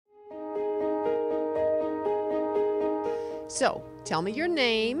So, tell me your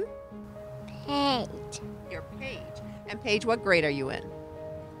name. Paige. Your Paige. And Paige, what grade are you in?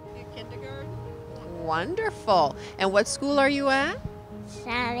 Kindergarten. Wonderful. And what school are you at?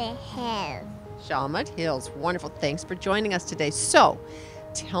 Shawmut Hills. Shawmut Hills. Wonderful. Thanks for joining us today. So,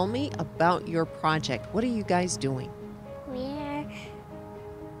 tell me about your project. What are you guys doing? We're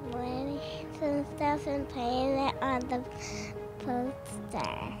putting some stuff and putting it on the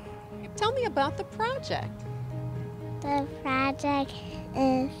poster. Tell me about the project. The project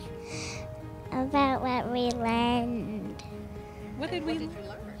is about what we learned What did you learn?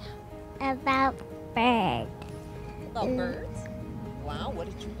 about birds. About birds? Wow, what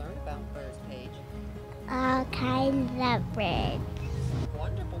did you learn about birds, Paige? All kinds of birds.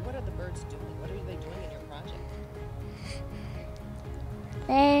 Wonderful. What are the birds doing? What are they doing in your project?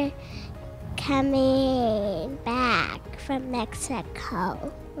 They're coming back from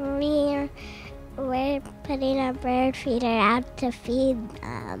Mexico. We're putting a bird feeder out to feed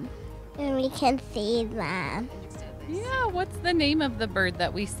them, and we can feed them. Yeah, what's the name of the bird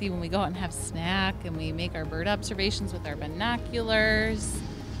that we see when we go out and have snack and we make our bird observations with our binoculars?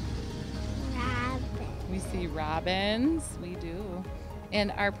 Robin. We see robins, we do.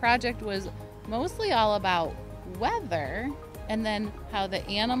 And our project was mostly all about weather and then how the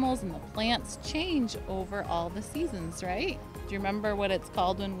animals and the plants change over all the seasons, right? Do you remember what it's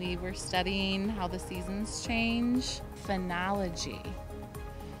called when we were studying how the seasons change? Phenology,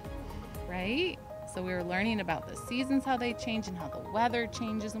 right? So we were learning about the seasons, how they change, and how the weather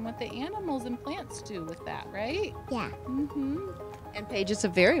changes, and what the animals and plants do with that, right? Yeah. Mm-hmm. And Paige, it's a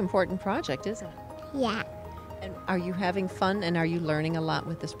very important project, isn't it? Yeah. And are you having fun and are you learning a lot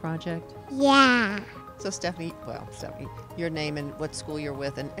with this project? Yeah. So Stephanie, your name and what school you're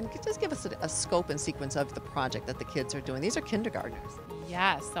with, and just give us a scope and sequence of the project that the kids are doing. These are kindergartners.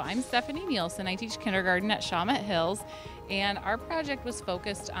 Yes, so I'm Stephanie Nielsen. I teach kindergarten at Shawmut Hills, and our project was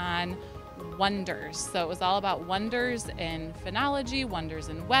focused on wonders. So it was all about wonders in phenology, wonders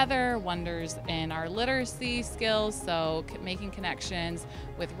in weather, wonders in our literacy skills, so making connections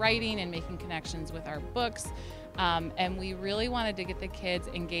with writing and making connections with our books. And we really wanted to get the kids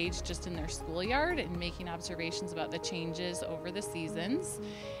engaged just in their schoolyard and making observations about the changes over the seasons.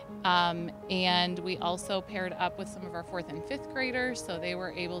 And we also paired up with some of our 4th and 5th graders, so they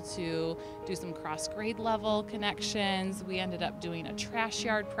were able to do some cross grade level connections. We ended up doing a trash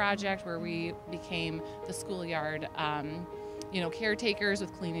yard project where we became the schoolyard caretakers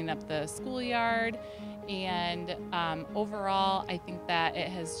with cleaning up the schoolyard. And overall, I think that it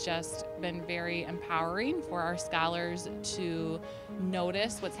has just been very empowering for our scholars to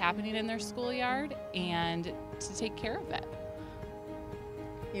notice what's happening in their schoolyard and to take care of it.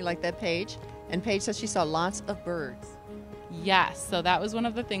 You like that, Paige? And Paige says she saw lots of birds. Yes, so that was one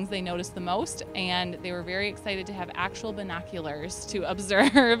of the things they noticed the most, and they were very excited to have actual binoculars to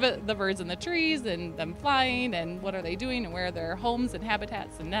observe the birds in the trees and them flying and what are they doing and where are their homes and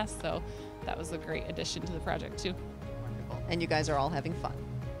habitats and nests. So that was a great addition to the project too. Wonderful. And you guys are all having fun.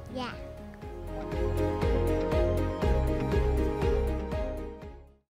 Yeah. Wonderful.